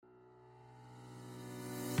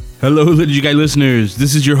Hello, Liturgy Guy listeners.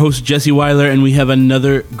 This is your host, Jesse Weiler, and we have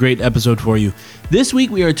another great episode for you. This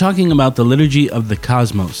week, we are talking about the liturgy of the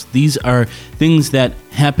cosmos. These are things that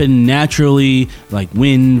happen naturally, like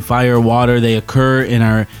wind, fire, water. They occur in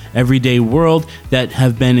our everyday world that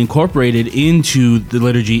have been incorporated into the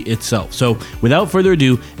liturgy itself. So, without further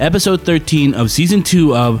ado, episode 13 of season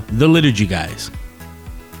 2 of The Liturgy Guys.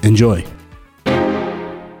 Enjoy.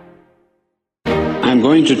 I'm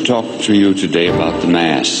going to talk to you today about the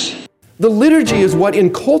Mass. The liturgy is what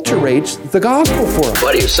enculturates the gospel for us.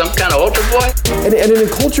 What are you, some kind of altar boy? And it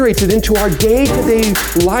enculturates it into our day-to-day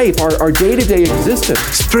life, our day-to-day existence.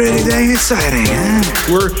 It's pretty dang exciting,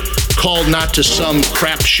 huh? We're called not to some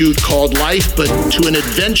crapshoot called life, but to an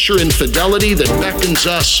adventure in fidelity that beckons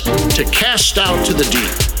us to cast out to the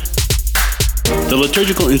deep. The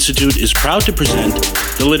Liturgical Institute is proud to present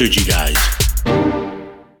The Liturgy Guys.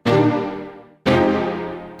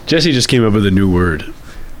 Jesse just came up with a new word.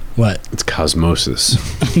 What? It's cosmosis.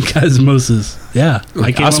 Cosmosis. Yeah.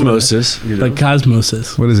 Like osmosis. You know? Like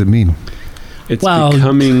cosmosis. What does it mean? It's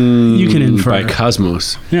becoming you can infer. by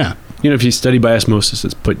cosmos. Yeah. You know, if you study by osmosis,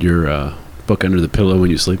 it's put your book under the pillow when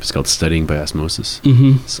you sleep. It's called studying by osmosis.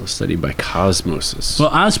 Mm-hmm. So studying by cosmosis. Well,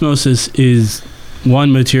 osmosis is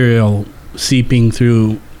one material seeping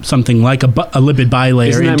through something like a lipid bilayer.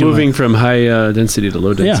 Isn't that moving from high density to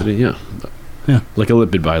low density? Yeah. Yeah. Like a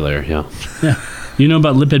lipid bilayer, yeah. Yeah. You know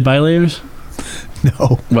about lipid bilayers?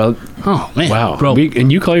 No. Well, oh, man. Wow. Bro.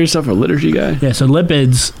 And you call yourself a liturgy guy? Yeah, so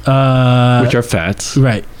lipids... which are fats.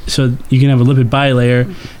 Right. So you can have a lipid bilayer,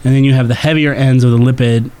 and then you have the heavier ends of the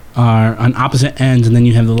lipid are on opposite ends, and then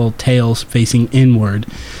you have the little tails facing inward.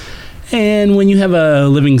 And when you have a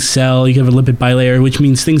living cell, you have a lipid bilayer, which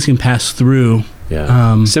means things can pass through.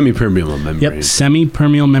 Yeah. Semi-permeable membrane. Yep,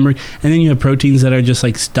 semi-permeable membrane. And then you have proteins that are just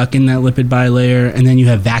like stuck in that lipid bilayer. And then you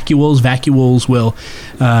have vacuoles. Vacuoles will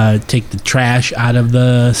take the trash out of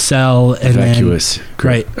the cell. And vacuous. Then,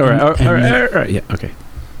 right. All right. Yeah, okay.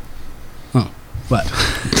 Oh, what?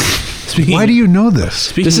 Why do you know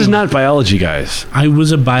this? This is not biology, guys. I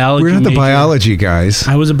was a biology major. We're not the biology guys.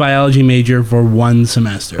 I was a biology major for one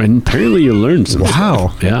semester. And apparently you learned some Wow.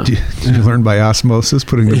 stuff. Yeah. Did you learn by osmosis,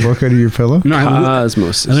 putting the book under your pillow? No,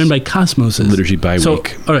 Cosmosis. I learned by Cosmosis. Liturgy by week. So,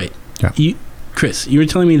 all right. Yeah. Chris, you were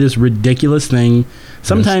telling me this ridiculous thing.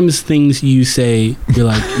 Sometimes things you say, you're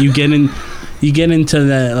like, you get into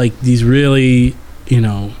that, like these really,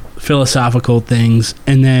 philosophical things,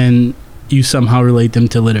 and then you somehow relate them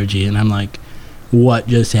to liturgy, and I'm like, what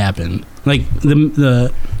just happened? Like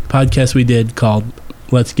the podcast we did called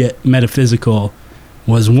Let's Get Metaphysical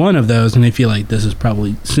was one of those, and I feel like this is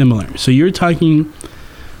probably similar. So you're talking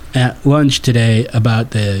at lunch today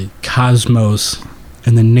about the cosmos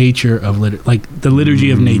and the nature of the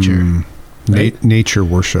liturgy of nature. Right? Nature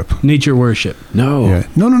worship. Nature worship. No. Yeah.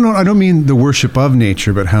 No. I don't mean the worship of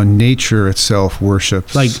nature, but how nature itself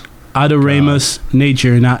worships. Like adoramus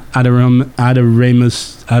nature, not adoramus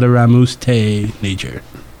te nature.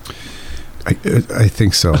 I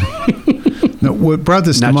think so. Now, what brought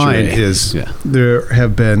this to mind is there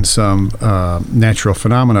have been some natural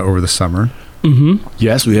phenomena over the summer. Mm-hmm.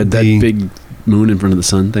 Yes, we had that big moon in front of the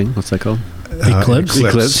sun thing. What's that called?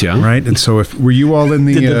 Eclipse, yeah. Right, and so were you all in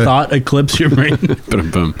the... Did the thought eclipse your brain?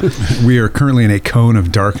 Boom. We are currently in a cone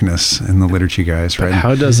of darkness in the liturgy, guys, right? But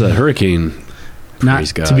how does a hurricane... Not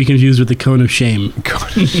to be confused with the cone of shame.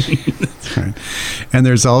 That's right. And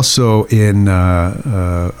there's also in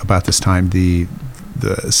about this time the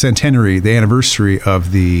centenary, the anniversary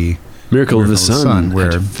of the Miracle of the Sun,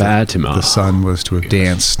 where Fatima. the sun was to have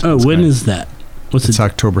danced. Oh, when is that? It's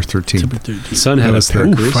October 13th. October 13th. Sun had a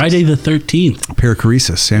perichoresis. Friday the 13th.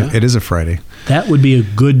 Perichoresis, yeah. It is a Friday. That would be a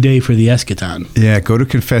good day for the eschaton. Yeah, go to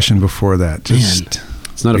confession before that.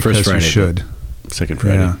 It's not a first Friday. You should. Second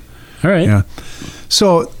Friday. Yeah. All right. Yeah.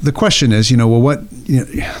 So the question is,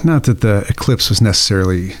 not that the eclipse was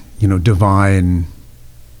necessarily, divine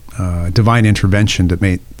intervention that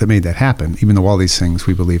made that happen, even though all these things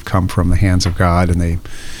we believe come from the hands of God and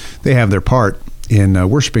they have their part in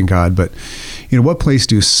worshiping God. But, what place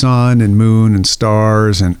do sun and moon and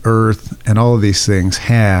stars and earth and all of these things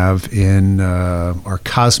have in our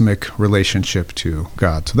cosmic relationship to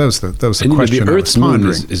God? So that was the question. The Earth's moon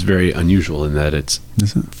is very unusual in that it's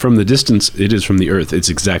from the distance. It is from the Earth. It's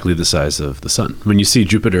exactly the size of the sun. When you see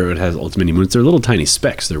Jupiter, it has ultimately moons. They're little tiny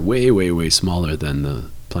specks. They're way, way, way smaller than the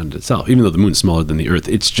planet itself. Even though the moon's smaller than the Earth,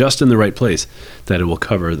 it's just in the right place that it will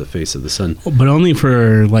cover the face of the sun. But only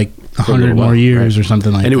for like 100 more years or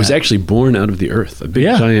something like that. And it was actually born out of the Earth. A big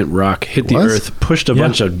giant rock hit the Earth, pushed a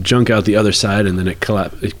bunch of junk out the other side, and then it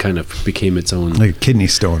collapsed. It kind of became its own, like a kidney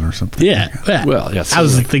stone or something. Yeah. Well, yes. I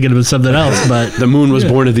was thinking of something else, but the moon was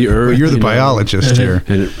born of the Earth. Well, you're the biologist here,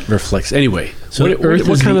 and it reflects anyway. So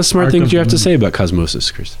what kind of smart things do you have to say about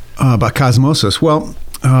Cosmosis, Chris? About Cosmosis? Well,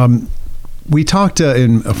 we talked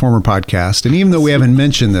in a former podcast, and even though we haven't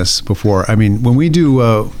mentioned this before, I mean, when we do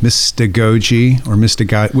mystagogy or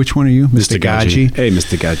mystagogy, which one are you? Mystagogy. Hey,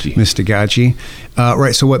 mystagogy. Mystagogy.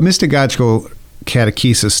 Right. So what mystagogical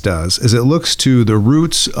catechesis does is it looks to the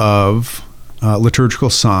roots of liturgical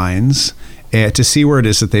signs to see where it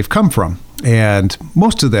is that they've come from. And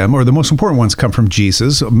most of them, or the most important ones, come from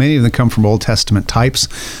Jesus. Many of them come from Old Testament types.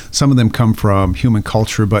 Some of them come from human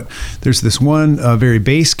culture. But there's this one very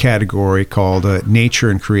base category called nature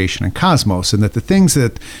and creation and cosmos, and that the things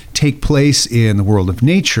that take place in the world of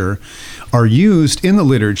nature are used in the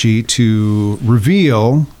liturgy to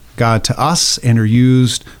reveal God to us and are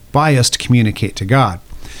used by us to communicate to God.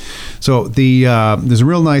 So there's a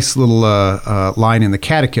real nice little line in the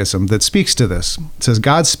Catechism that speaks to this. It says,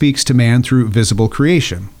 God speaks to man through visible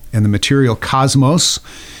creation, and the material cosmos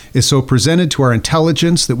is so presented to our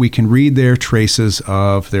intelligence that we can read their traces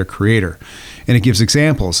of their creator. And it gives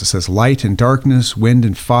examples. It says, light and darkness, wind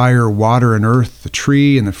and fire, water and earth, the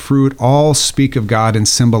tree and the fruit, all speak of God and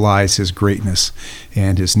symbolize his greatness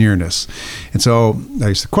and his nearness. And so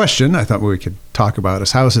there's the question I thought we could talk about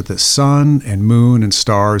is, how is it that sun and moon and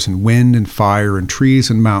stars and wind and fire and trees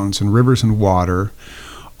and mountains and rivers and water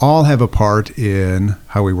all have a part in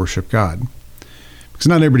how we worship God? Because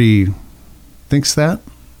not everybody thinks that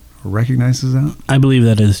or recognizes that. I believe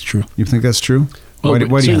that is true. You think that's true? Well, why do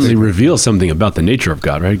you certainly think reveals something about the nature of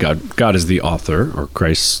God, right? God is the author, or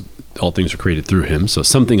Christ. All things are created through him. So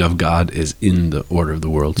something of God is in the order of the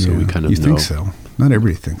world. So we kind of know. You think so? Not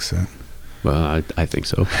everybody thinks that. Well, I think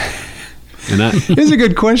so. And it's a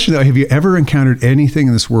good question, though. Have you ever encountered anything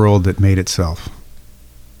in this world that made itself?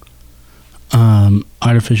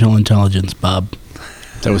 Artificial intelligence, Bob.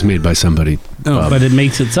 That was made by somebody. No, but it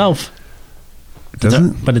makes itself.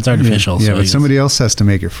 Doesn't? But it's artificial. Yeah, so but somebody else has to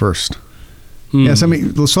make it first. Yeah, so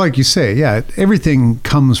like you say, everything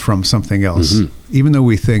comes from something else. Mm-hmm. Even though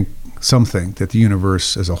we think that the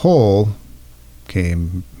universe as a whole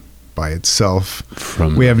came by itself,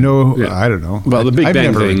 we have no, I don't know. Well, the Big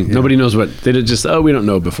Bang thing, nobody knows what, they did just, we don't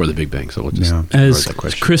know before the Big Bang, so we'll just as that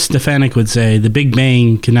question. Chris Stefanik would say, the Big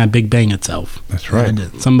Bang cannot Big Bang itself. That's right.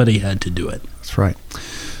 Somebody had to do it. That's right.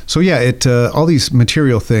 So all these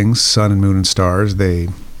material things, sun and moon and stars, they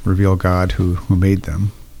reveal God who made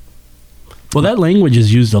them. Well, that language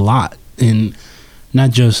is used a lot in not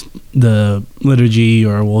just the liturgy,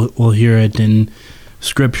 or we'll hear it in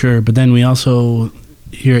scripture, but then we also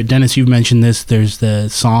hear it. Dennis, you've mentioned this. There's the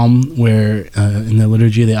psalm where in the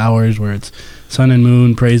liturgy of the hours where it's sun and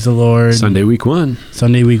moon, praise the Lord. Sunday week one.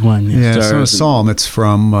 Yeah, it's not a psalm. It's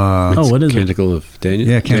from what is Canticle of Daniel?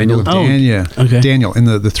 Yeah, Canticle of Daniel. Okay. Daniel, and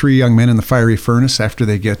the three young men in the fiery furnace after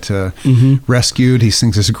they get rescued, he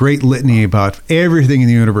sings this great litany about everything in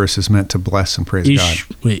the universe is meant to bless and praise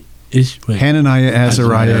God. Hananiah,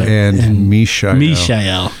 Azariah, and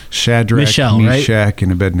Mishael. Shadrach, Meshach,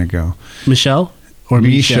 and Abednego. Michelle? Or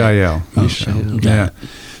Mishael. Yeah.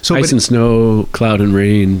 So ice and snow, cloud and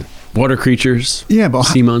rain, water creatures,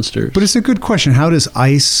 sea monsters. But it's a good question. How does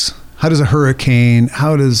ice, how does a hurricane,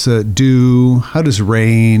 how does dew, how does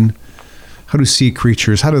rain, how do sea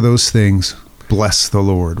creatures, how do those things bless the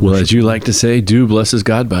Lord? Well, as you like to say, dew blesses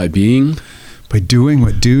God by being... By doing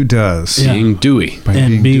what dew does. Being dewy. By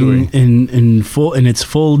being dewy. in its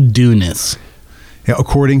full dewness. Yeah,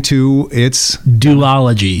 according to its...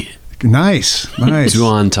 Duology. Nice.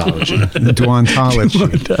 Duontology.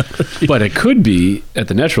 But it could be, at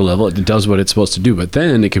the natural level, it does what it's supposed to do, but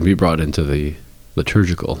then it can be brought into the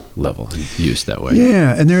liturgical level and used that way.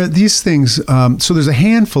 Yeah, and there are these things, so there's a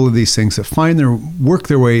handful of these things that work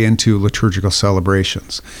their way into liturgical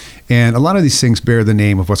celebrations. And a lot of these things bear the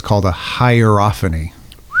name of what's called a hierophany.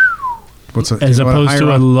 As opposed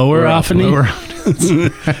to a lowerophany?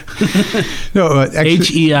 No,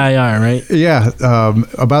 actually, HEIR, right? Yeah,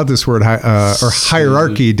 about this word or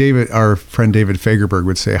hierarchy. Our friend David Fagerberg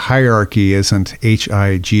would say hierarchy isn't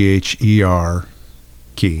HIGHER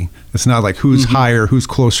key. It's not like who's higher, who's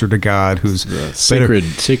closer to God, who's sacred,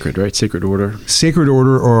 right? Sacred order. Sacred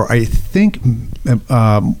order, or I think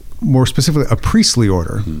more specifically, a priestly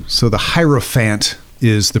order. So the hierophant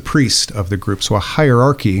is the priest of the group. So a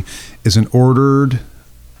hierarchy is an ordered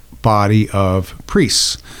body of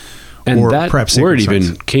priests. And or that perhaps word sacred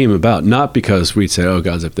even sites. came about not because we'd say, oh,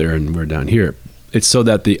 God's up there and we're down here. It's so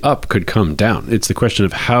that the up could come down. It's the question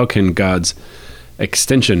of how can God's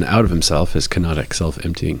extension out of himself, his kenotic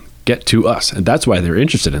self-emptying, get to us. And that's why they're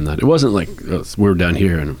interested in that. It wasn't like, oh, we're down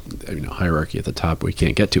here and hierarchy at the top we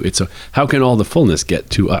can't get to. It's how can all the fullness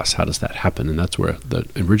get to us? How does that happen? And that's where the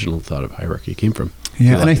original thought of hierarchy came from.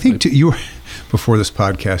 Yeah, and I think you were, before this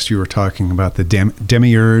podcast, you were talking about the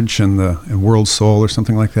demiurge and the world soul or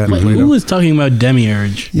something like that. Wait, who was talking about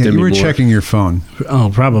demiurge? Yeah, you were checking your phone.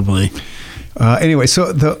 Oh, probably. Anyway,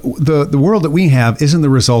 so the world that we have isn't the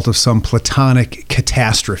result of some platonic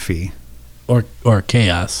catastrophe. Or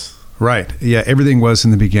chaos. Right. Yeah, everything was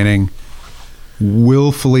in the beginning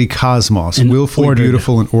willfully cosmos, And willfully ordered.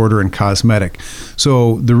 beautiful and order and cosmetic.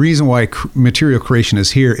 So the reason why material creation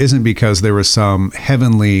is here isn't because there was some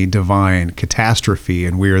heavenly divine catastrophe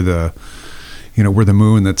and we're the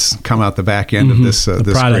moon that's come out the back end of this this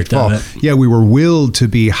great product of fall. it. Yeah, we were willed to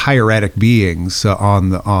be hieratic beings on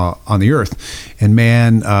the earth, and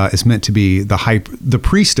man is meant to be the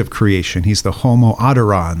priest of creation. He's the homo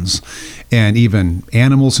adorans, and even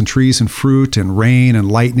animals and trees and fruit and rain and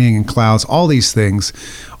lightning and clouds, all these things,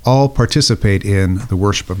 all participate in the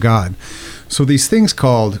worship of God. So these things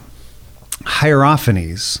called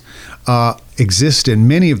hierophanies exist in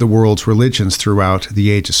many of the world's religions throughout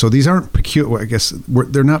the ages. So these aren't peculiar. I guess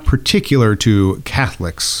they're not particular to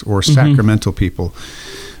Catholics or sacramental people.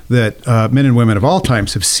 That men and women of all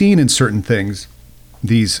times have seen in certain things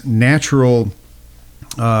these natural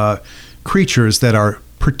creatures that are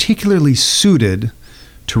particularly suited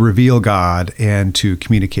to reveal God and to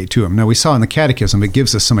communicate to him. Now, we saw in the Catechism, it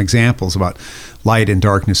gives us some examples about light and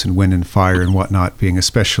darkness and wind and fire and whatnot being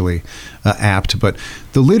especially apt. But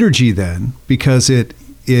the liturgy then, because it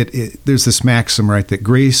there's this maxim, right, that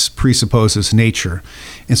grace presupposes nature.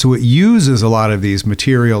 And so it uses a lot of these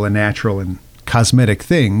material and natural and cosmetic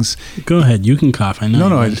things. Go ahead. You can cough. I know.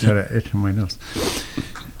 No, I just had an itch in my nose.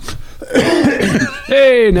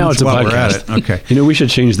 Hey, now it's a While we're podcast. at it. Okay. We should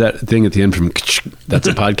change that thing at the end from that's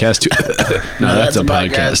a podcast to no, that's a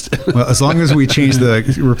podcast. Well, as long as we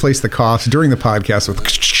replace the coughs during the podcast with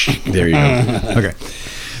There you go. Okay.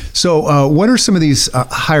 So what are some of these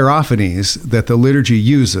hierophanies that the liturgy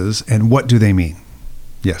uses, and what do they mean?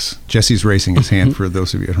 Yes. Jesse's raising his hand for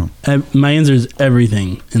those of you at home. My answer is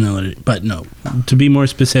everything in the liturgy. But no, to be more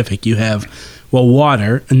specific, you have,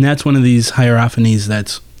 water, and that's one of these hierophanies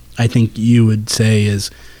that's, I think you would say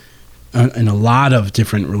is in a lot of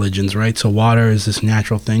different religions, right? So water is this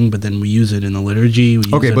natural thing, but then we use it in the liturgy.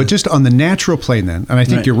 Okay, but just on the natural plane then, and I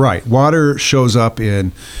think you're right, water shows up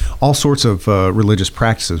in all sorts of religious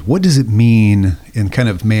practices. What does it mean in kind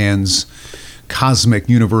of man's cosmic,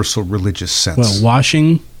 universal religious sense? Well,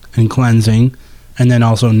 washing and cleansing, and then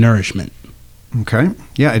also nourishment. Okay.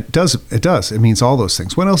 Yeah, it does. It does. It means all those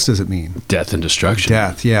things. What else does it mean? Death and destruction.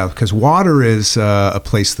 Death, yeah, because water is a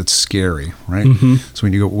place that's scary, right? So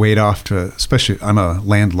when you go wade off to, especially, I'm a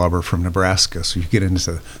landlubber from Nebraska, so you get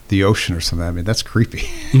into the ocean or something, I mean, that's creepy.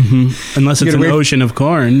 Unless it's an ocean of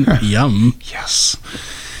corn. Yum. Yes.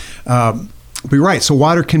 But you're right. So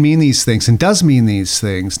water can mean these things and does mean these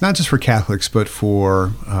things, not just for Catholics, but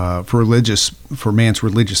for man's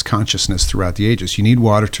religious consciousness throughout the ages. You need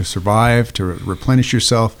water to survive, to replenish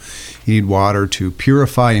yourself. You need water to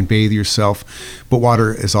purify and bathe yourself. But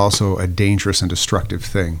water is also a dangerous and destructive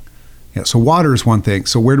thing. Yeah. So water is one thing.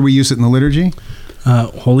 So where do we use it in the liturgy?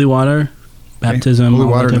 Holy water, baptism. Holy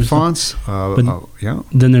all water that and type of stuff. fonts. Yeah.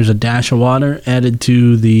 Then there's a dash of water added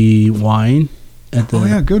to the wine.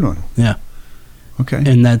 Good one. Yeah. Okay.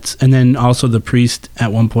 And then also the priest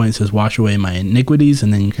at one point says, "Wash away my iniquities,"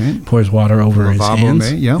 and then pours water over his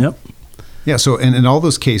hands. Yep. Yeah. So, and in all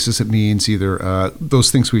those cases, it means either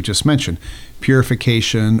those things we just mentioned,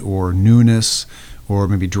 purification or newness, or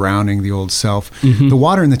maybe drowning the old self. The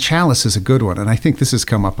water in the chalice is a good one, and I think this has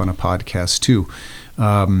come up on a podcast too.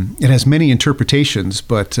 It has many interpretations,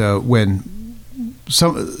 but when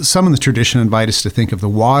some in the tradition invite us to think of the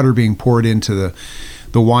water being poured into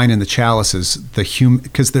the wine in the chalice is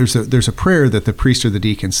because there's a prayer that the priest or the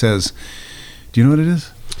deacon says. Do you know what it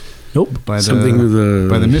is? Nope. By the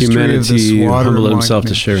mystery humanity of this water humbled and himself wine,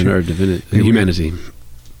 to share in our divinity, humanity.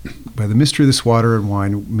 By the mystery of this water and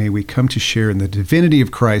wine, may we come to share in the divinity of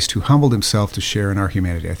Christ, who humbled himself to share in our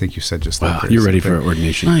humanity. I think you said just that. Wow, you're ready for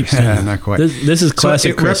ordination. Not quite. This is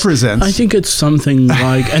classic. So it represents. I think it's something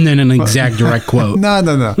like, and then an exact direct quote.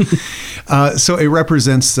 No. So it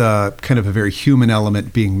represents kind of a very human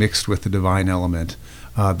element being mixed with the divine element.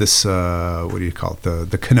 This, what do you call it?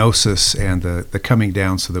 The kenosis and the coming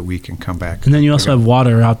down so that we can come back. And then you also have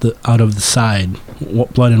water out of the side,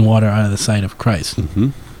 blood and water out of the side of Christ.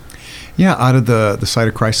 Yeah, out of the sight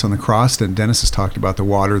of Christ on the cross. And Dennis has talked about the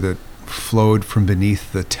water that flowed from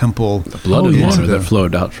beneath the temple. The blood of yeah. water that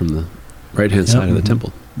flowed out from the right-hand side of the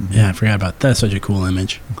temple. Yeah, I forgot about that. That's such a cool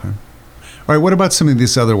image. Okay. All right, what about some of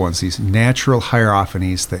these other ones, these natural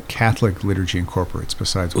hierophanies that Catholic liturgy incorporates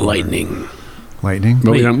besides water? Lightning. Lightning?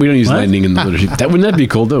 But we Wait, don't use what? lightning in the liturgy. Wouldn't that be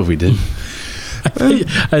cool, though, if we did? I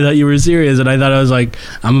thought you were serious, and I thought I was like,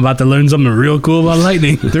 I'm about to learn something real cool about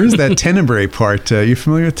lightning. There's that tenebrae part. You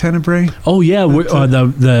familiar with tenebrae? Oh yeah,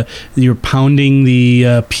 you're pounding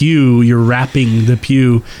the pew, you're wrapping the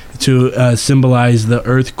pew to symbolize the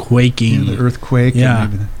earth quaking. The earthquake. Yeah.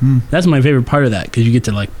 And maybe That's my favorite part of that, because you get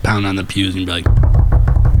to like pound on the pews and be like,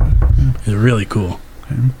 it's really cool.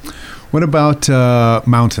 What about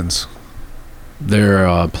mountains? They're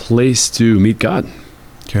a place to meet God.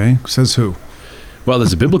 Okay, says who? Well,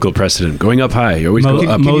 there's a biblical precedent. Going up high, you always go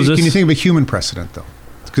up. Moses. Can you think of a human precedent, though?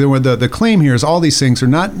 Because the claim here is all these things are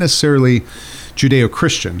not necessarily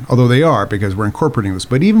Judeo-Christian, although they are, because we're incorporating this.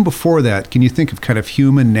 But even before that, can you think of kind of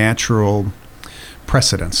human natural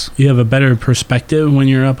precedents? You have a better perspective when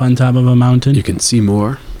you're up on top of a mountain. You can see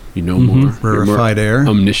more. You know more. You're more Rarefied air.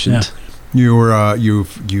 Omniscient.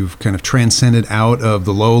 You've kind of transcended out of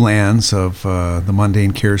the lowlands of the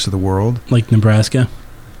mundane cares of the world. Like Nebraska.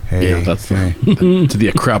 Hey, Yeah, that's hey. to the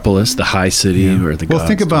Acropolis, the high city, where the Well, gods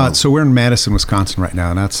think about, dwell. so we're in Madison, Wisconsin right now,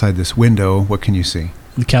 and outside this window, what can you see?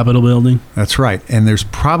 The Capitol building. That's right. And there's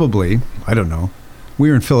probably, I don't know, we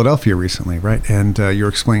were in Philadelphia recently, right? And you're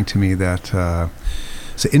explaining to me that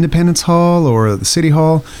is it Independence Hall or the City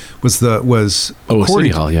Hall was City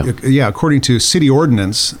Hall, yeah. Yeah, according to city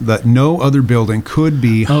ordinance, that no other building could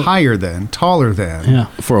be higher than, taller than, Yeah.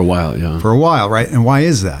 For a while, yeah. for a while, right? And why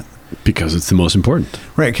is that? Because it's the most important.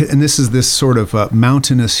 Right, and this is this sort of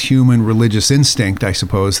mountainous human religious instinct, I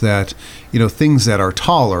suppose, that things that are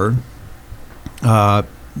taller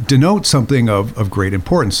denote something of great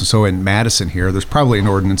importance. And so in Madison here, there's probably an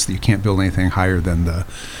ordinance that you can't build anything higher than the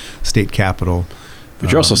state capitol.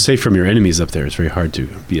 But you're also safe from your enemies up there. It's very hard to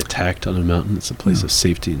be attacked on a mountain. It's a place of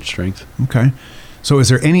safety and strength. Okay, so is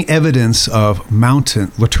there any evidence of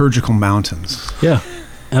liturgical mountains? Yeah,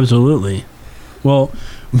 absolutely. Well,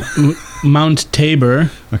 Mount Tabor.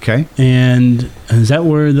 Okay. And is that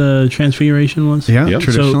where the Transfiguration was? Yeah, Yep.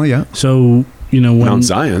 traditionally, yeah. So, when Mount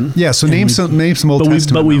Zion. Yeah, so name some Old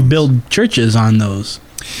Testament but we've mountains. built churches on those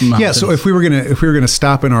mountains. Yeah, so if we were gonna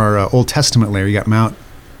stop in our Old Testament layer, you got Mount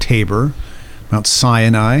Tabor, Mount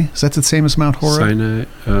Sinai. Is that the same as Mount Horeb? Sinai.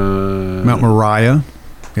 Mount Moriah,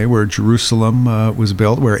 okay, where Jerusalem was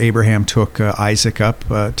built, where Abraham took Isaac up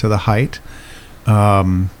to the height.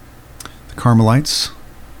 The Carmelites.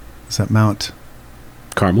 Is that Mount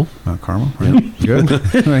Carmel. Mount Carmel? Right. Good.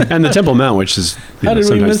 Right. And the Temple Mount, which is How did we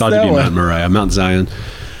sometimes miss thought to that be one? Mount Moriah, Mount Zion.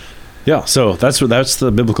 Yeah, so that's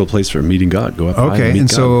the biblical place for meeting God. Go up high Okay, and meet and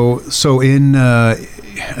God. so in,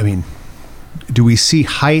 do we see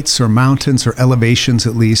heights or mountains or elevations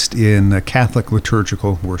at least in Catholic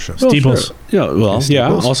liturgical worship? Well, Steeples. sure. Yeah, well, Okay, yeah.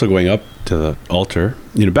 steeples. Also going up to the altar.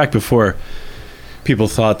 Back before people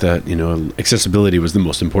thought that accessibility was the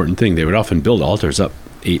most important thing, they would often build altars up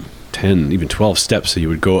 8, 10, even 12 steps. So you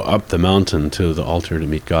would go up the mountain to the altar to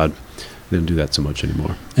meet God. They don't do that so much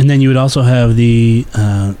anymore. And then you would also have the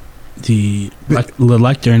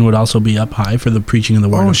lectern would also be up high for the preaching of the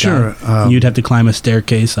word Oh, of sure. God. You'd have to climb a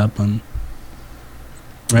staircase up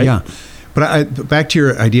right? Yeah. But back to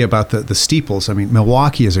your idea about the steeples. I mean,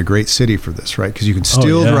 Milwaukee is a great city for this, right? Because you can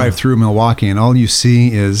still yeah. drive through Milwaukee, and all you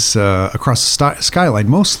see is across the skyline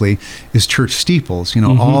mostly is church steeples.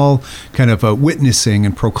 All kind of witnessing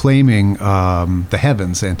and proclaiming the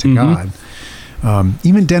heavens and to God.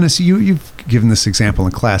 Even Dennis, you've given this example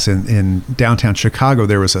in class. In downtown Chicago,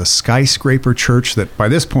 there was a skyscraper church that by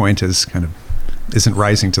this point isn't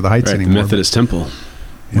rising to the heights Right, the anymore. Methodist Temple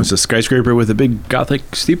was a skyscraper with a big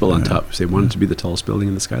Gothic steeple on top. They wanted to be the tallest building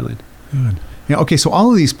in the skyline. Good. Yeah. Okay. So all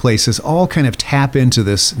of these places all kind of tap into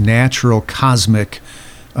this natural cosmic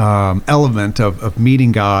element of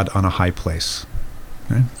meeting God on a high place.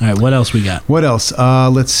 Okay. All right, what else we got? What else?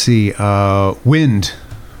 Let's see. Wind.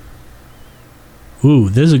 Ooh,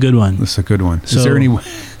 this is a good one. This is a good one. So- Is there any?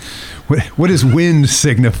 What does wind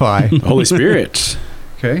signify? Holy Spirit.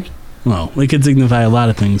 Okay. Well, it could signify a lot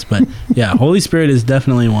of things, but yeah, Holy Spirit is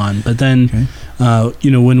definitely one. But then,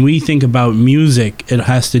 when we think about music, it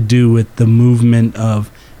has to do with the movement of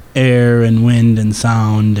air and wind and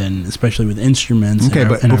sound, and especially with instruments. Okay,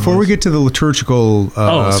 but before we get to the liturgical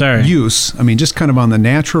use, I mean, just kind of on the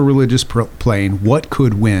natural religious plane, what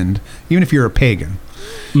could wind, even if you're a pagan,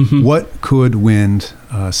 what could wind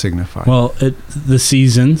signify? Well, the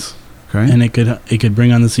seasons, okay, and it could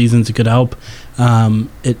bring on the seasons. It could help.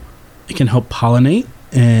 it can help pollinate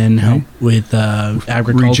and help with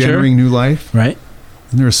agriculture. Regenerating new life. Right.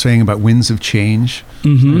 And there was saying about winds of change.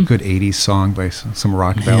 Mm-hmm. A good 80s song by some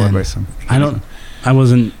rock ballad by some. I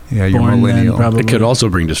wasn't Yeah, you're born millennial. then, probably. It could also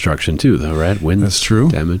bring destruction too, though, right? Wind. That's true.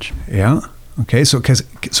 Damage. Yeah. Okay. So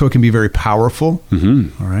it can be very powerful.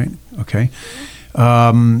 Mm-hmm. All right. Okay.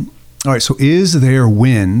 All right. So is there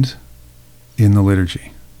wind in the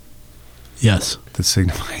liturgy Yes. that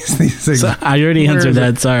signifies these things? So I already Where answered is it?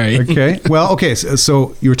 that. Sorry. Okay. Well, okay.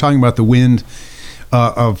 So you were talking about the wind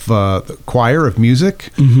of the choir, of music,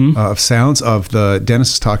 of sounds, of the. Dennis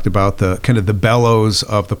has talked about the kind of the bellows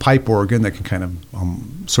of the pipe organ that can kind of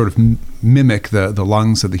sort of mimic the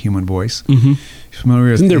lungs of the human voice. Mm-hmm. Familiar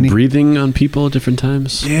with Isn't there any- breathing on people at different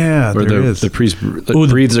times? Yeah, Or there is. the priest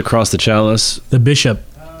breathes across the chalice. The bishop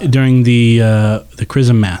during the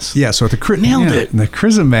chrism mass. Yeah, so at the Nailed it. In the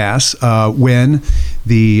chrism mass, when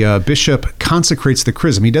the bishop consecrates the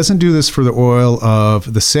chrism, he doesn't do this for the oil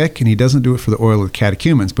of the sick, and he doesn't do it for the oil of the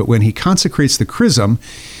catechumens. But when he consecrates the chrism,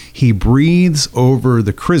 he breathes over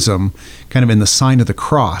the chrism, kind of in the sign of the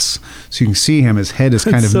cross. So you can see him; his head is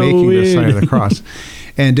kind of so making the sign of weird. the cross.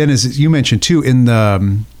 And then, as you mentioned too, in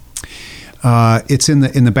the it's in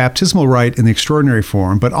the baptismal rite in the extraordinary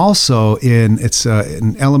form, but also it's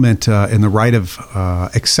an element in the rite of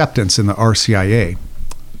acceptance in the RCIA.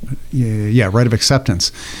 Yeah, rite of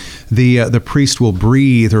acceptance. The priest will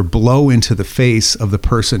breathe or blow into the face of the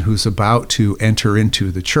person who's about to enter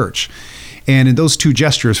into the church. And in those two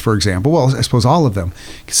gestures, for example, well, I suppose all of them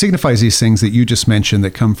signifies these things that you just mentioned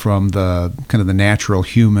that come from the kind of the natural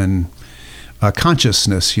human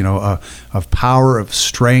consciousness, of power, of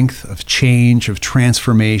strength, of change, of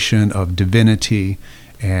transformation, of divinity,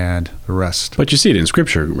 and the rest. But you see it in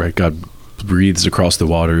Scripture, right? God breathes across the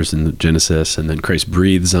waters in Genesis, and then Christ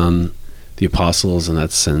breathes on the apostles, and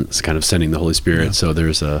that's kind of sending the Holy Spirit. Yeah. So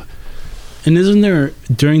there's a... And isn't there,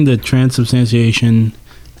 during the transubstantiation,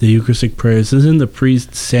 the Eucharistic prayers, isn't the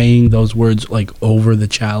priest saying those words like over the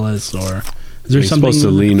chalice, or... Is there he's something supposed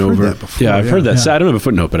to lean over? Before, I've heard that. Yeah. I don't have a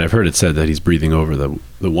footnote, but I've heard it said that he's breathing over the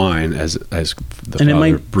wine as the and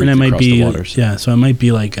Father breathes across the waters. Yeah, so it might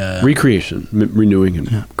be like a recreation, renewing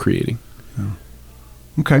and creating.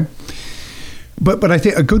 Okay. But I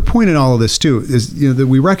think a good point in all of this too is that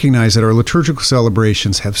we recognize that our liturgical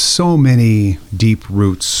celebrations have so many deep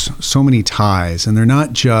roots, so many ties, and they're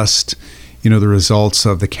not just the results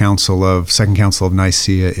of the Second Council of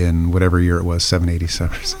Nicaea in whatever year it was,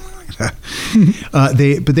 787 or something.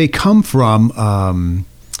 They come from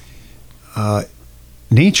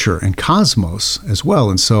nature and cosmos as well,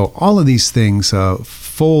 and so all of these things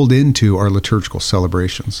fold into our liturgical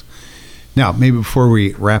celebrations. Now, maybe before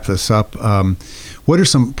we wrap this up, what are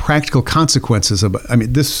some practical consequences of? I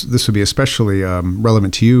mean, this would be especially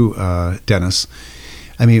relevant to you, Dennis.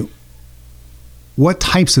 I mean, what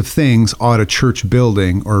types of things ought a church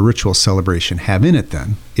building or a ritual celebration have in it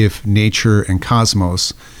then, if nature and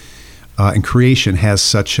cosmos and creation has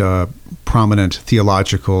such a prominent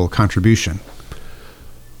theological contribution?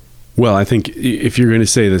 Well, I think if you're going to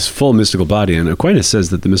say this full mystical body, and Aquinas says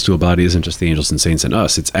that the mystical body isn't just the angels and saints and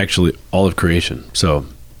us, it's actually all of creation. So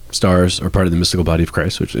stars are part of the mystical body of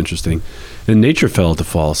Christ, which is interesting. And nature fell to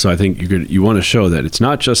fall. So I think you want to show that it's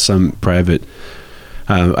not just some private,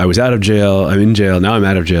 I was out of jail, I'm in jail, now I'm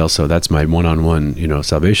out of jail, so that's my one-on-one,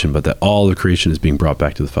 salvation, but that all of creation is being brought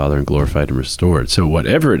back to the Father and glorified and restored. So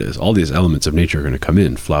whatever it is, all these elements of nature are going to come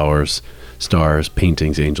in, flowers, stars,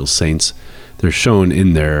 paintings, angels, saints. They're shown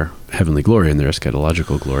in their heavenly glory, in their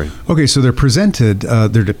eschatological glory. Okay, so they're presented,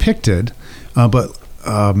 they're depicted, but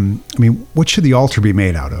what should the altar be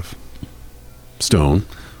made out of? Stone.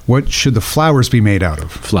 What should the flowers be made out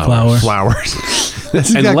of? Flowers. That's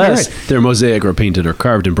exactly Unless right. they're mosaic or painted or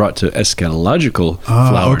carved and brought to eschatological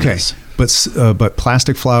flowers. Okay, but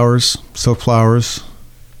plastic flowers, silk flowers.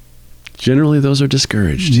 Generally, those are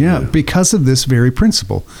discouraged. Yeah, because of this very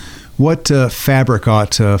principle. What fabric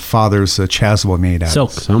ought Father's chasuble made out of?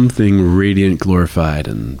 silk. Something radiant, glorified,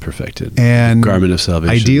 and perfected. And garment of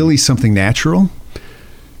salvation. Ideally, something natural.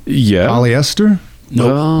 Yeah. Polyester.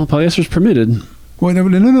 Well, polyester's permitted. Well,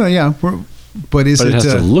 no, yeah. But it has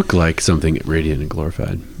to look like something radiant and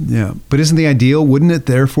glorified. Yeah, but isn't the ideal? Wouldn't it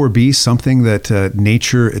therefore be something that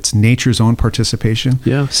it's nature's own participation?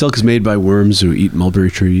 Yeah, silk is made by worms who eat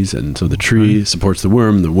mulberry trees, and so the tree supports the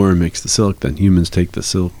worm makes the silk, then humans take the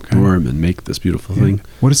silk worm and make this beautiful thing.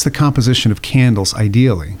 What is the composition of candles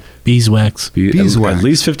ideally? Beeswax. Beeswax. At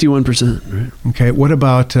least 51%, right? Okay, what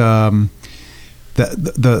about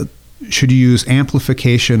the should you use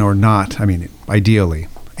amplification or not? I mean, ideally.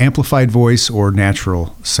 Amplified voice or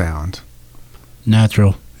natural sound?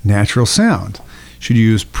 Natural. Natural sound. should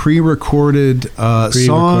you use pre-recorded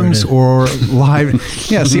songs or live?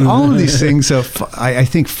 Yeah, see, all of these things, I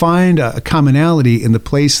think, find a commonality in the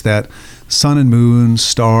place that sun and moon,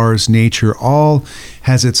 stars, nature, all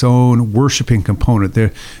has its own worshiping component.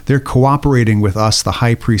 They're cooperating with us, the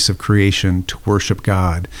high priests of creation, to worship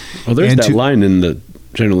God. Well, there's that line in the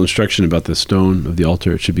general instruction about the stone of the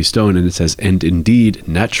altar. It should be stone, and it says, and indeed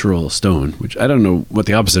natural stone, which I don't know what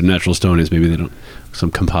the opposite of natural stone is. Maybe they don't,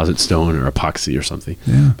 some composite stone or epoxy or something.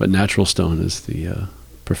 Yeah. But natural stone is the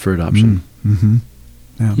preferred option. Mm-hmm.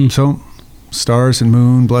 Yeah. So, stars and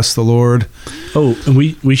moon, bless the Lord. Oh, and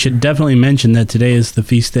we should definitely mention that today is the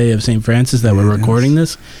feast day of St. Francis that we're recording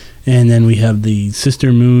this. And then we have the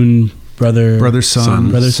sister moon, brother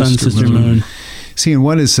sun, sister moon. See, and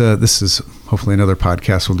what is, this is hopefully another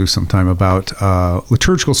podcast we'll do sometime about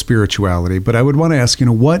liturgical spirituality, but I would want to ask,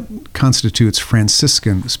 what constitutes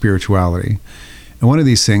Franciscan spirituality? And one of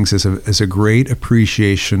these things is a great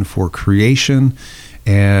appreciation for creation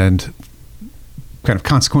and kind of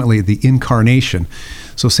consequently the incarnation.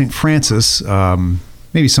 So St. Francis,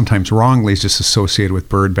 maybe sometimes wrongly, is just associated with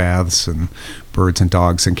bird baths and birds and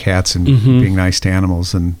dogs and cats and being nice to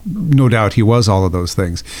animals. And no doubt he was all of those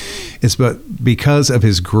things. But because of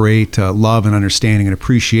his great love and understanding and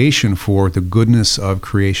appreciation for the goodness of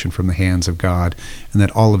creation from the hands of God, and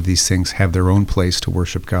that all of these things have their own place to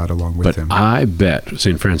worship God along with him. I bet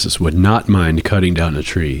St. Francis would not mind cutting down a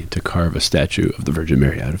tree to carve a statue of the Virgin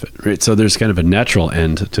Mary out of it. Right? So there's kind of a natural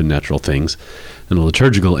end to natural things, and a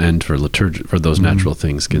liturgical end for those natural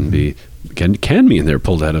things can be, and they're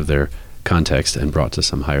pulled out of their context and brought to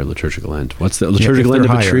some higher liturgical end. What's the liturgical end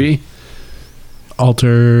of a tree?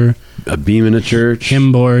 Altar, a beam in a church,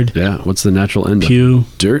 hymn board. Yeah. What's the natural end? Pew,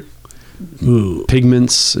 dirt,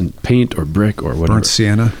 pigments and paint or brick or whatever. Burnt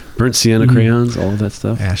sienna crayons, all of that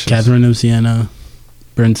stuff. Ashes. Catherine of Siena,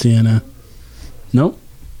 burnt sienna. Nope.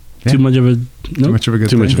 Yeah. Too much of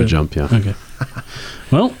a jump. Yeah. Okay.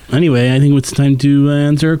 Well, anyway, I think it's time to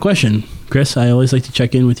answer a question. Chris, I always like to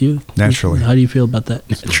check in with you. Naturally. How do you feel about that?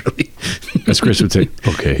 Naturally. As Chris would say,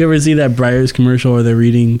 okay. You ever see that Breyers commercial where they're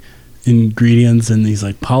reading ingredients and he's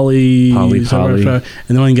like poly. And the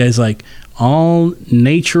one guy's like, all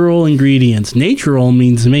natural ingredients. Natural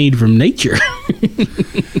means made from nature.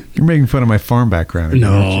 You're making fun of my farm background.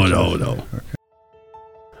 No. Okay.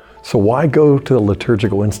 So why go to the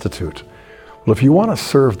Liturgical Institute? Well, if you want to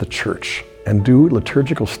serve the church and do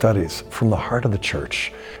liturgical studies from the heart of the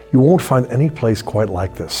church, you won't find any place quite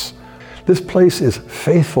like this. This place is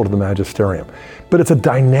faithful to the magisterium, but it's a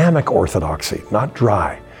dynamic orthodoxy, not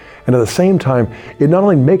dry. And at the same time, it not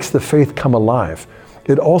only makes the faith come alive,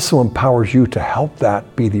 it also empowers you to help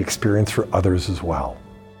that be the experience for others as well.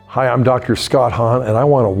 Hi, I'm Dr. Scott Hahn, and I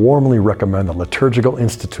want to warmly recommend the Liturgical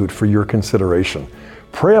Institute for your consideration.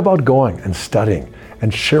 Pray about going and studying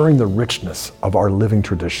and sharing the richness of our living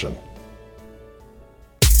tradition.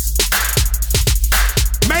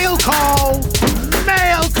 Mail call!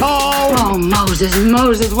 Mail call! Oh,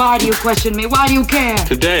 Moses, why do you question me? Why do you care?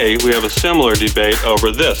 Today, we have a similar debate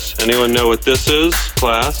over this. Anyone know what this is,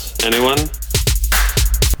 class? Anyone?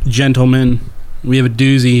 Gentlemen, we have a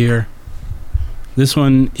doozy here. This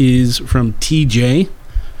one is from TJ,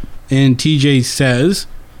 and TJ says,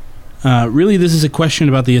 really, this is a question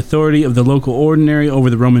about the authority of the local ordinary over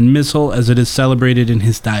the Roman Missal as it is celebrated in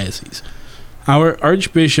his diocese. Our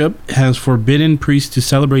Archbishop has forbidden priests to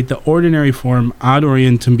celebrate the ordinary form ad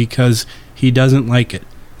orientem because he doesn't like it.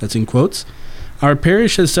 That's in quotes. Our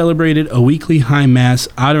parish has celebrated a weekly high mass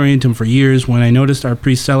ad orientem for years. When I noticed our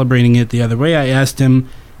priest celebrating it the other way, I asked him,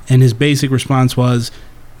 and his basic response was,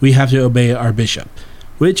 we have to obey our bishop.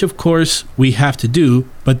 Which, of course, we have to do,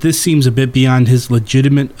 but this seems a bit beyond his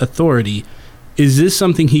legitimate authority. Is this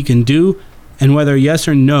something he can do? And whether yes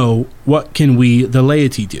or no, what can we, the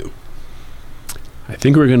laity, do? I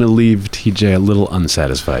think we're going to leave TJ a little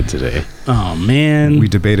unsatisfied today. Oh, man. We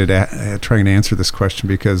debated trying to answer this question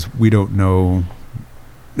because we don't know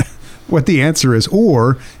what the answer is,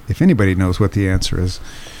 or if anybody knows what the answer is.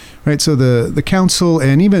 Right, so the council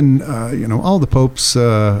and even all the popes,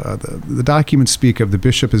 the documents speak of the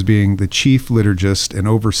bishop as being the chief liturgist and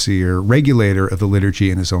overseer, regulator of the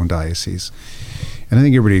liturgy in his own diocese, and I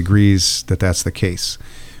think everybody agrees that that's the case.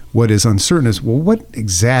 What is uncertain is, well, what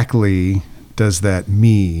exactly does that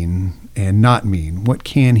mean and not mean? What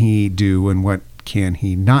can he do and what can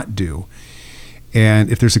he not do?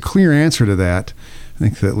 And if there's a clear answer to that, I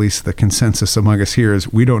think that at least the consensus among us here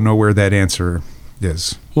is we don't know where that answer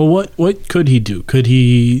is. Well, what could he do? Could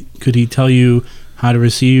he tell you how to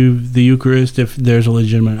receive the Eucharist if there's a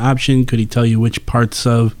legitimate option? Could he tell you which parts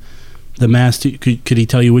of the Mass could he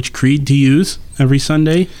tell you which creed to use every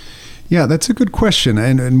Sunday? Yeah, that's a good question.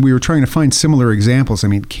 And we were trying to find similar examples. I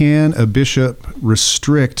mean, can a bishop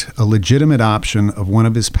restrict a legitimate option of one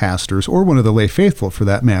of his pastors, or one of the lay faithful for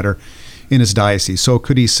that matter, in his diocese? So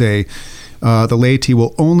could he say the laity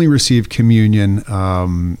will only receive communion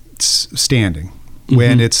standing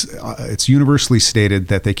when it's universally stated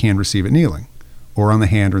that they can receive it kneeling, or on the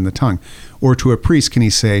hand or in the tongue? Or to a priest, can he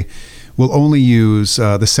say, we'll only use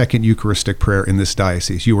the second Eucharistic prayer in this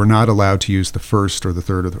diocese. You are not allowed to use the first or the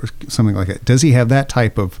third or something like that. Does he have that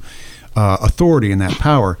type of authority and that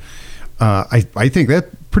power? I think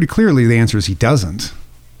that pretty clearly the answer is he doesn't.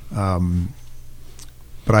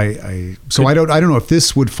 But I don't know if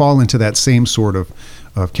this would fall into that same sort of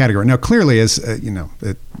category. Now, clearly, as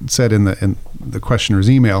it said in the questioner's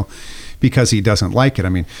email, because he doesn't like it. I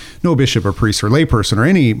mean, no bishop or priest or layperson or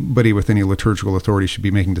anybody with any liturgical authority should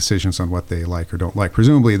be making decisions on what they like or don't like.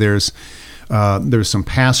 Presumably, there's some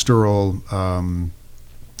pastoral.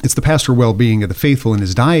 It's the pastoral well-being of the faithful in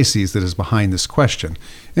his diocese that is behind this question.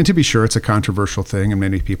 And to be sure, it's a controversial thing, and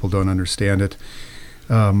many people don't understand it.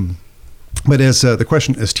 But as the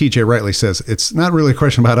question, as TJ rightly says, it's not really a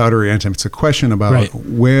question about out orientum. It's a question about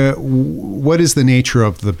what is the nature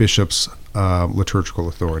of the bishop's liturgical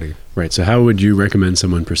authority. Right. So how would you recommend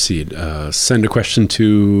someone proceed? Send a question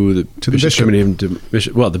to the bishop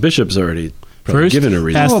committee. Well, the bishop's already first given a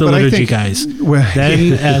reason. Ask the liturgy guys.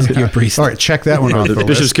 Then ask your priest. All right, check that one off. The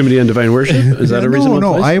bishop's committee on divine worship? Is that a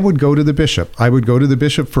reasonable place? I would go to the bishop. I would go to the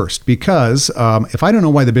bishop first, because if I don't know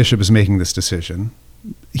why the bishop is making this decision,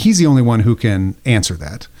 he's the only one who can answer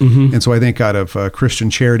that. And so I think out of Christian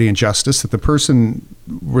charity and justice, that the person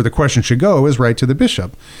where the question should go is right to the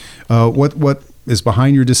bishop. What is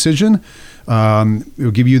behind your decision? It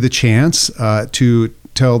will give you the chance to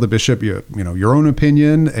tell the bishop your own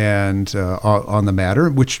opinion and on the matter,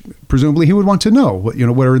 which presumably he would want to know.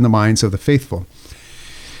 What are in the minds of the faithful.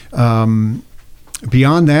 Beyond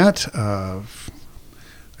that,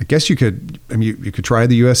 I guess you could try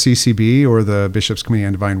the USCCB or the Bishop's Committee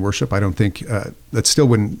on Divine Worship. I don't think that still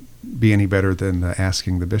wouldn't be any better than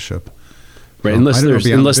asking the bishop. Right,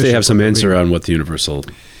 unless they have some answer on what the universal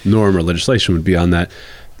norm or legislation would be on that.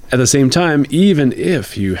 At the same time, even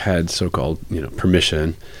if you had so-called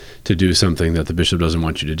permission to do something that the bishop doesn't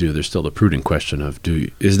want you to do, there's still the prudent question of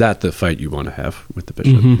is that the fight you want to have with the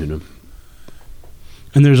bishop?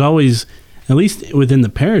 And there's always, at least within the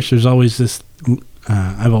parish, there's always this.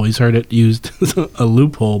 I've always heard it used as a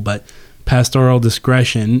loophole, but pastoral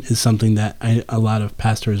discretion is something that a lot of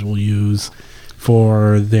pastors will use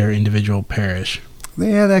for their individual parish.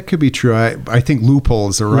 Yeah, that could be true. I think loophole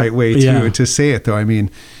is the right way to say it, though. I mean,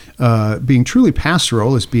 being truly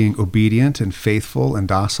pastoral is being obedient and faithful and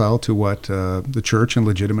docile to what the church and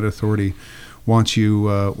legitimate authority wants you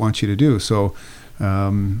to do. So, I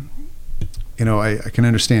can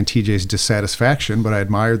understand TJ's dissatisfaction, but I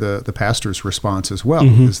admire the pastor's response as well.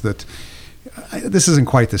 Is that this isn't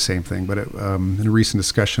quite the same thing, but in a recent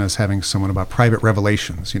discussion I was having someone about private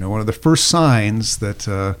revelations. One of the first signs that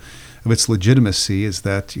of its legitimacy is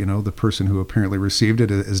that the person who apparently received it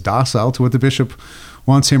is docile to what the bishop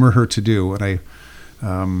wants him or her to do. And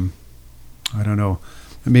I don't know,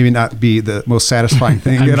 maybe not be the most satisfying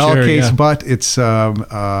thing in all cases, but it's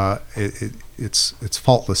it's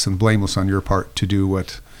faultless and blameless on your part to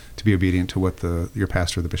be obedient to what your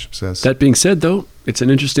pastor or the bishop says. That being said, though, it's an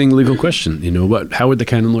interesting legal question. How would the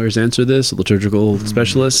canon lawyers answer this? Liturgical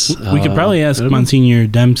specialists? We could probably ask Monsignor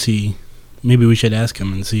Dempsey. Maybe we should ask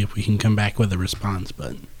him and see if we can come back with a response.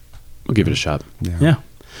 But we'll give it a shot. Yeah.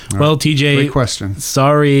 Well, TJ, great question.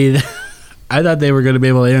 Sorry, I thought they were going to be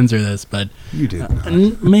able to answer this, but you did.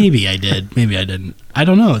 Maybe I did. Maybe I didn't. I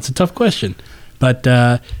don't know. It's a tough question, but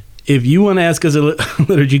if you want to ask us a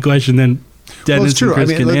liturgy question, then Dennis and Chris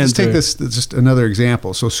can answer. Let's take this just another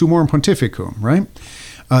example. So Summorum Pontificum, right?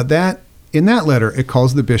 In that letter, it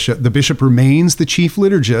calls the bishop. The bishop remains the chief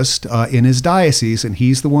liturgist in his diocese, and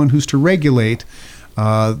he's the one who's to regulate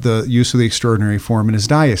the use of the extraordinary form in his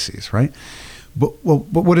diocese, right? But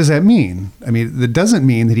what does that mean? I mean, that doesn't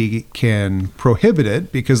mean that he can prohibit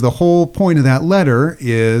it, because the whole point of that letter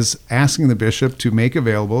is asking the bishop to make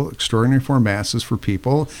available extraordinary form masses for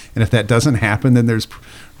people. And if that doesn't happen, then there's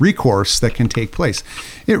recourse that can take place.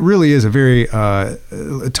 It really is a very,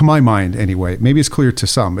 to my mind anyway, maybe it's clear to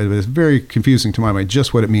some, but it is very confusing to my mind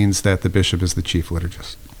just what it means that the bishop is the chief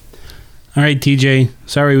liturgist. All right, TJ,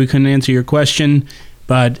 sorry we couldn't answer your question.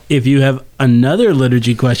 But if you have another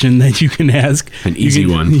liturgy question that you can ask, an easy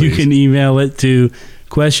one, please. You can email it to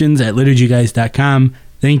questions@liturgyguys.com.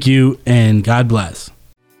 Thank you, and God bless.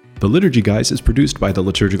 The Liturgy Guys is produced by the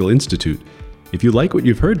Liturgical Institute. If you like what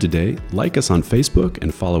you've heard today, like us on Facebook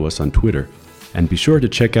and follow us on Twitter. And be sure to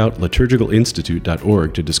check out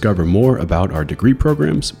liturgicalinstitute.org to discover more about our degree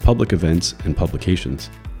programs, public events, and publications.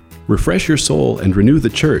 Refresh your soul and renew the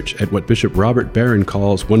church at what Bishop Robert Barron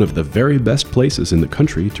calls one of the very best places in the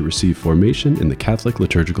country to receive formation in the Catholic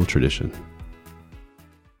liturgical tradition.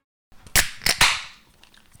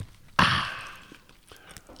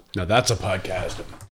 Now that's a podcast.